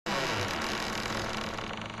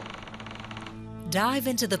Dive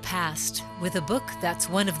into the past with a book that's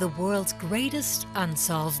one of the world's greatest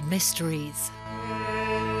unsolved mysteries.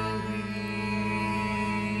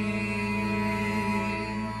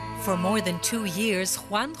 For more than 2 years,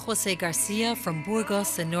 Juan José Garcia from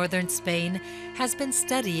Burgos in northern Spain has been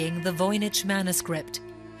studying the Voynich manuscript.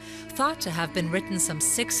 Thought to have been written some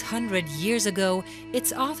 600 years ago,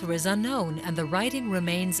 its author is unknown and the writing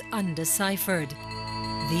remains undeciphered.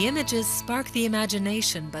 The images spark the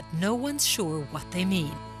imagination, but no one's sure what they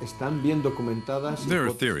mean. There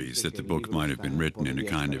are theories that the book might have been written in a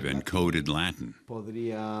kind of encoded Latin, or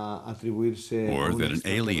that an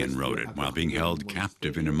alien wrote it while being held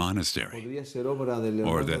captive in a monastery,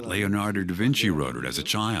 or that Leonardo da Vinci wrote it as a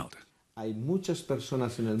child.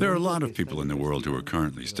 There are a lot of people in the world who are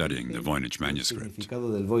currently studying the Voynich manuscript.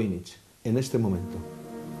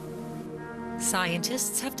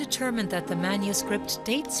 Scientists have determined that the manuscript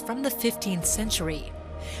dates from the 15th century.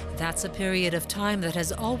 That's a period of time that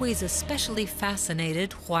has always especially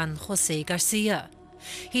fascinated Juan José Garcia.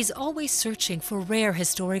 He's always searching for rare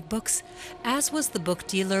historic books, as was the book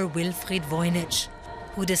dealer Wilfried Voynich,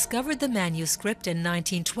 who discovered the manuscript in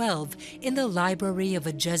 1912 in the library of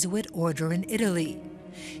a Jesuit order in Italy.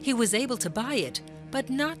 He was able to buy it,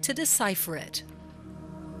 but not to decipher it.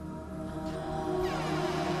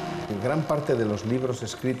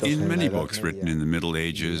 In many books written in the Middle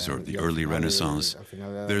Ages or the early Renaissance,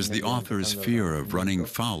 there's the author's fear of running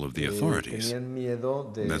foul of the authorities.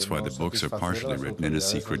 That's why the books are partially written in a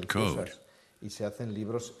secret code.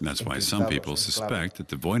 That's why some people suspect that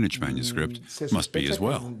the Voynich manuscript must be as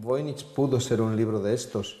well.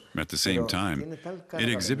 At the same time, it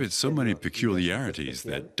exhibits so many peculiarities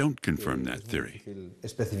that don't confirm that theory.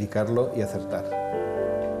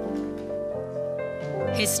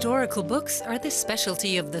 Historical books are the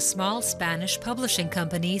specialty of the small Spanish publishing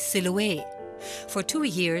company Siloé. For 2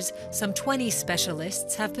 years, some 20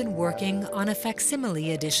 specialists have been working on a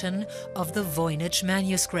facsimile edition of the Voynich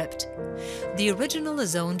manuscript. The original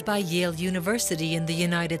is owned by Yale University in the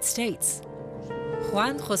United States.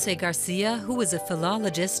 Juan José Garcia, who is a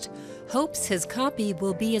philologist, hopes his copy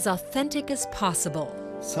will be as authentic as possible.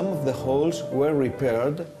 Some of the holes were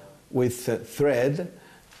repaired with thread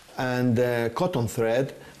and cotton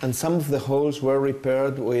thread, and some of the holes were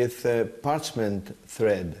repaired with parchment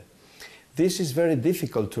thread. This is very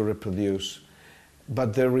difficult to reproduce,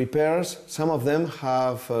 but the repairs, some of them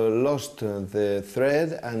have lost the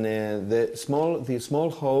thread, and the small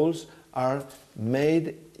holes are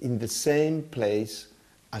made in the same place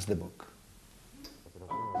as the book.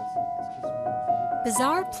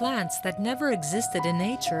 Bizarre plants that never existed in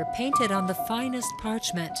nature painted on the finest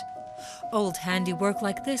parchment. Old handiwork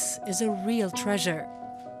like this is a real treasure.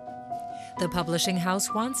 The publishing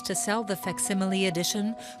house wants to sell the facsimile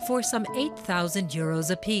edition for some 8,000 euros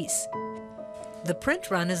apiece. The print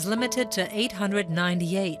run is limited to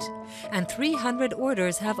 898, and 300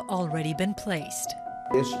 orders have already been placed.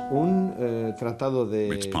 It's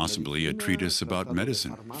possibly a treatise about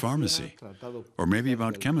medicine, pharmacy, or maybe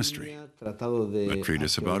about chemistry, a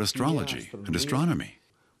treatise about astrology and astronomy.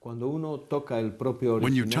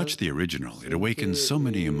 When you touch the original, it awakens so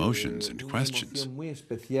many emotions and questions.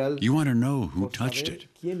 You want to know who touched it,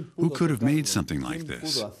 who could have made something like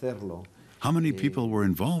this, how many people were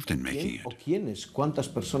involved in making it.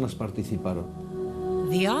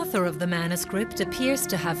 The author of the manuscript appears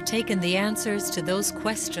to have taken the answers to those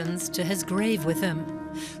questions to his grave with him,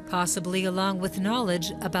 possibly along with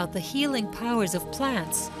knowledge about the healing powers of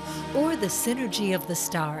plants or the synergy of the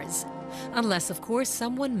stars. Unless, of course,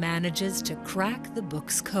 someone manages to crack the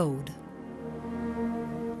book's code.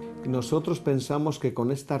 We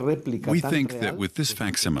think that with this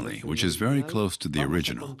facsimile, which is very close to the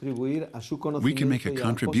original, we can make a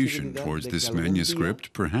contribution towards this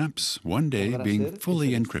manuscript, perhaps one day being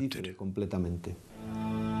fully encrypted.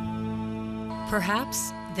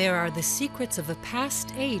 Perhaps there are the secrets of a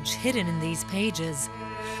past age hidden in these pages,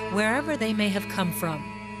 wherever they may have come from.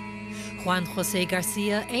 Juan José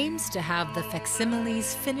Garcia aims to have the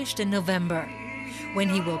facsimiles finished in November, when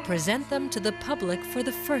he will present them to the public for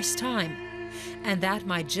the first time. And that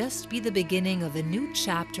might just be the beginning of a new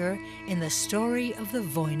chapter in the story of the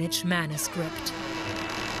Voynich manuscript.